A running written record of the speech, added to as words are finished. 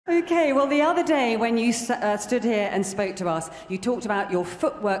Okay, well, the other day when you stood here and spoke to us, you talked about your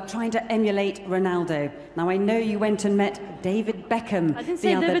footwork trying to emulate Ronaldo. Now, I know you went and met David Beckham I didn't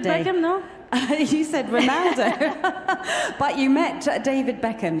say David Beckham, no? You said Ronaldo, but you met David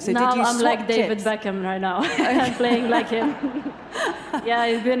Beckham, so now did you I'm swap like David tips? Beckham right now. I'm playing like him. Yeah,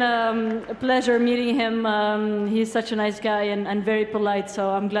 it's been a pleasure meeting him. He's such a nice guy and very polite, so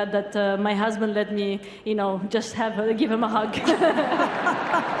I'm glad that my husband let me, you know, just give him a hug.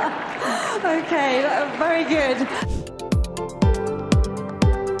 Okay, very good.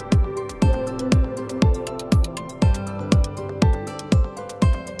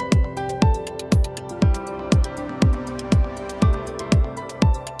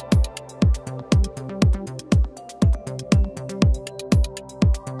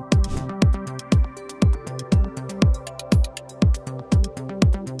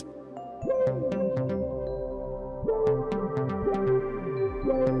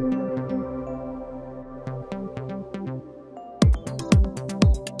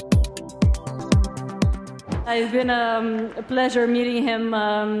 It's been a pleasure meeting him.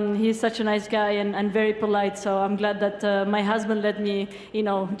 He's such a nice guy and very polite, so I'm glad that my husband let me, you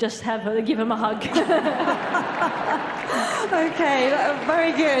know, just give him a hug. Okay,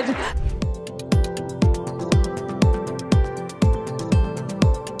 very good.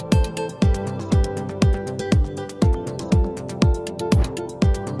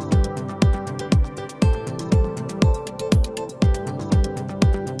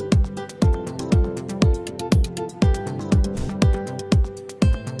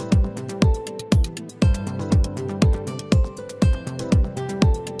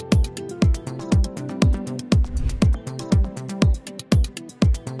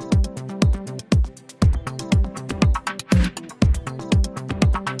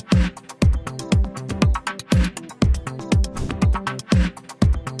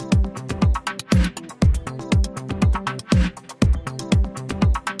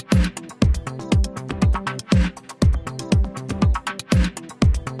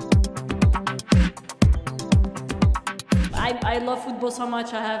 I love football so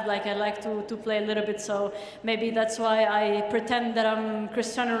much. I like to play a little bit, so maybe that's why I pretend that I'm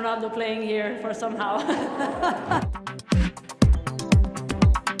Cristiano Ronaldo playing here for somehow.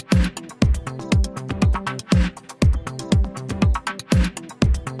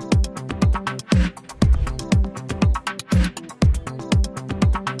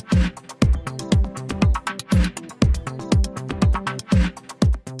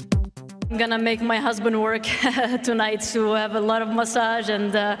 I'm gonna make my husband work tonight to have a lot of massage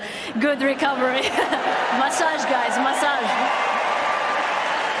and good recovery. Massage, guys, massage.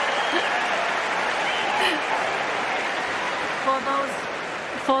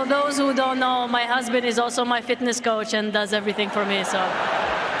 For those who don't know, my husband is also my fitness coach and does everything for me. So.